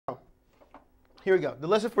here we go. The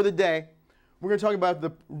lesson for the day, we're going to talk about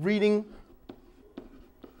the reading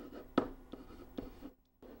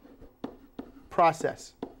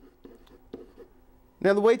process.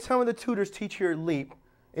 Now, the way some of the tutors teach here at LEAP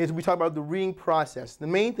is we talk about the reading process. The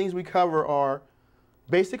main things we cover are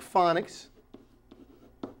basic phonics.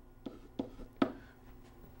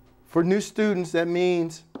 For new students, that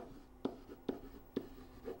means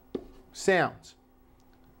sounds.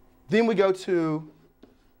 Then we go to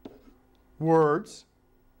words.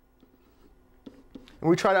 And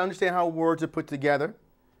we try to understand how words are put together.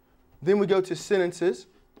 Then we go to sentences.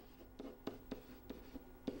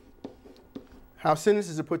 How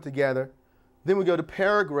sentences are put together. Then we go to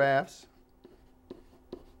paragraphs.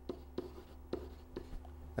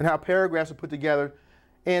 And how paragraphs are put together.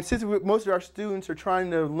 And since most of our students are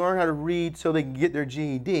trying to learn how to read so they can get their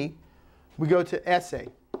GED, we go to essay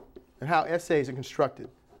and how essays are constructed.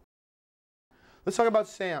 Let's talk about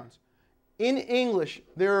sounds. In English,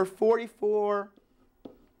 there are 44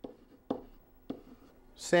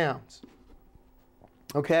 sounds.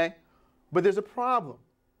 Okay? But there's a problem.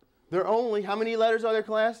 There are only, how many letters are there,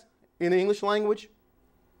 class, in the English language?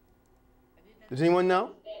 Does anyone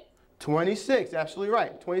know? 26, absolutely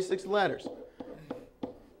right. 26 letters.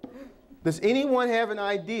 Does anyone have an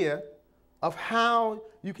idea of how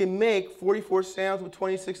you can make 44 sounds with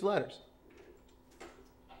 26 letters?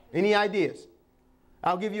 Any ideas?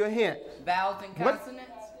 I'll give you a hint. Vowels and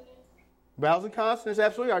consonants? Vowels and consonants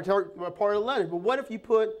absolutely are part of the letters. But what if you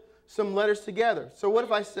put some letters together? So what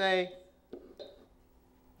if I say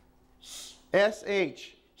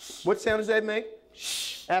SH? What sound does that make?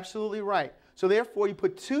 Shh. Absolutely right. So therefore, you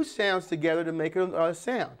put two sounds together to make a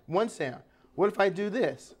sound, one sound. What if I do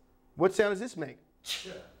this? What sound does this make? Ch.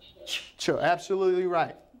 Absolutely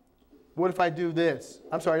right. What if I do this?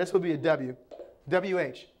 I'm sorry, this would be a W.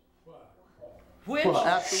 WH. Which? Well,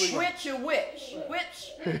 absolutely right. Which or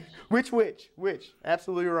which? Which.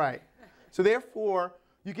 Absolutely right. So therefore,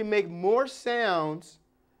 you can make more sounds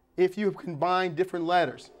if you combine different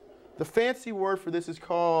letters. The fancy word for this is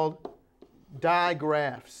called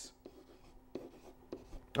digraphs.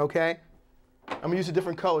 Okay? I'm going to use a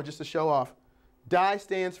different color just to show off. Di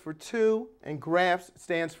stands for two, and graphs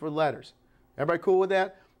stands for letters. Everybody cool with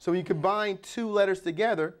that? So when you combine two letters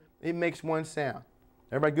together, it makes one sound.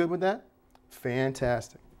 Everybody good with that?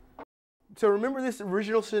 Fantastic. So remember this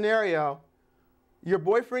original scenario. Your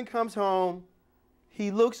boyfriend comes home.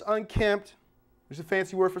 He looks unkempt. There's a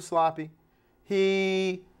fancy word for sloppy.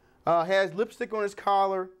 He has lipstick on his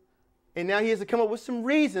collar. And now he has to come up with some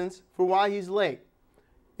reasons for why he's late.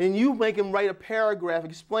 And you make him write a paragraph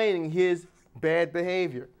explaining his bad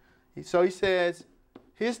behavior. So he says,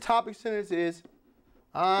 his topic sentence is,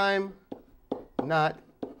 I'm not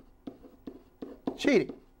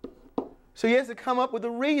cheating. So he has to come up with a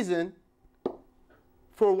reason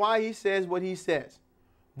for why he says what he says.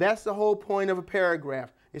 That's the whole point of a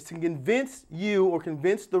paragraph, is to convince you or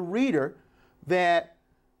convince the reader that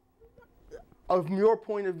of your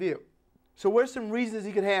point of view. So what are some reasons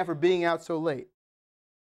he could have for being out so late?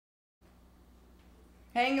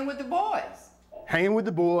 Hanging with the boys. Hanging with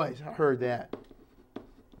the boys. I heard that.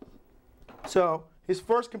 So his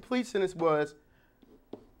first complete sentence was,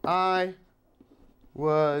 I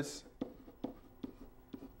was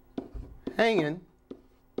hanging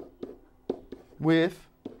with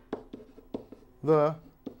the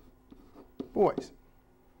boys.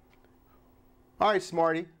 All right,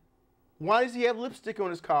 Smarty. Why does he have lipstick on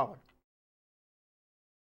his collar?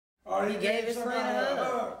 Oh, He gave his friend a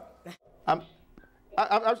hug.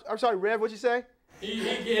 I'm sorry, Rev, what'd you say? He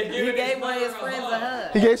gave one of his friends a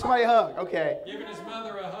hug. He gave somebody a hug. Okay. Giving his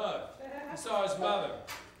mother a hug. He saw his mother.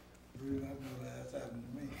 We're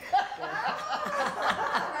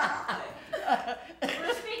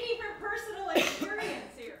speaking from personal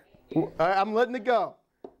experience here. I'm letting it go.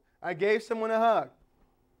 I gave someone a hug.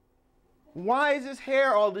 Why is his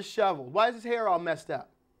hair all disheveled? Why is his hair all messed up?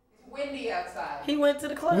 It's windy outside. He went to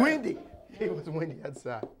the club. Windy. It was windy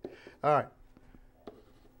outside. All right.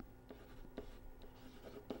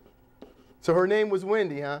 So her name was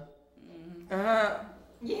Wendy, huh?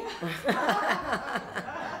 Yeah.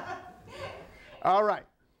 All right.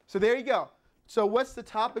 So there you go. So what's the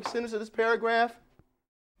topic sentence of this paragraph?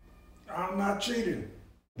 I'm not cheating.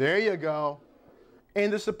 There you go.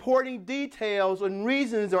 And the supporting details and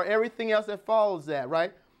reasons are everything else that follows that,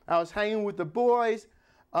 right? I was hanging with the boys.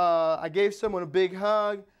 I gave someone a big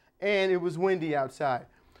hug, and it was windy outside.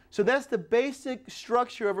 So that's the basic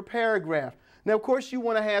structure of a paragraph. Now, of course, you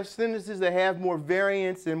want to have sentences that have more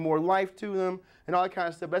variance and more life to them and all that kind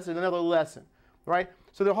of stuff. That's another lesson, right?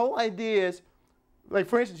 So the whole idea is like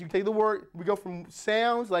for instance, you take the word, we go from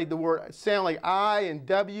sounds like the word sound like I and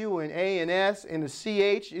W and A and S and the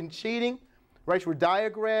CH in cheating, right? So we're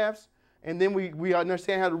diagraphs, and then we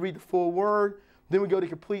understand how to read the full word. Then we go to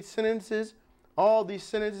complete sentences. All these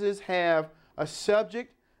sentences have a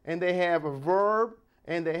subject, and they have a verb,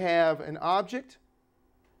 and they have an object.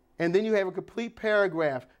 And then you have a complete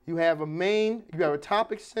paragraph. You have a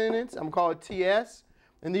topic sentence, I'm going to call it TS,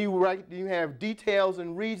 and then you have details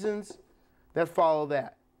and reasons that follow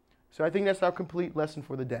that. So I think that's our complete lesson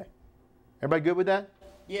for the day. Everybody good with that?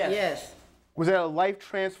 Yes. Yes. Was that a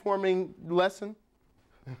life-transforming lesson?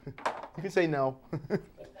 You can say no.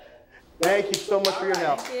 Thank you so much for your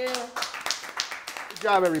help. Thank you. Good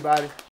job, everybody.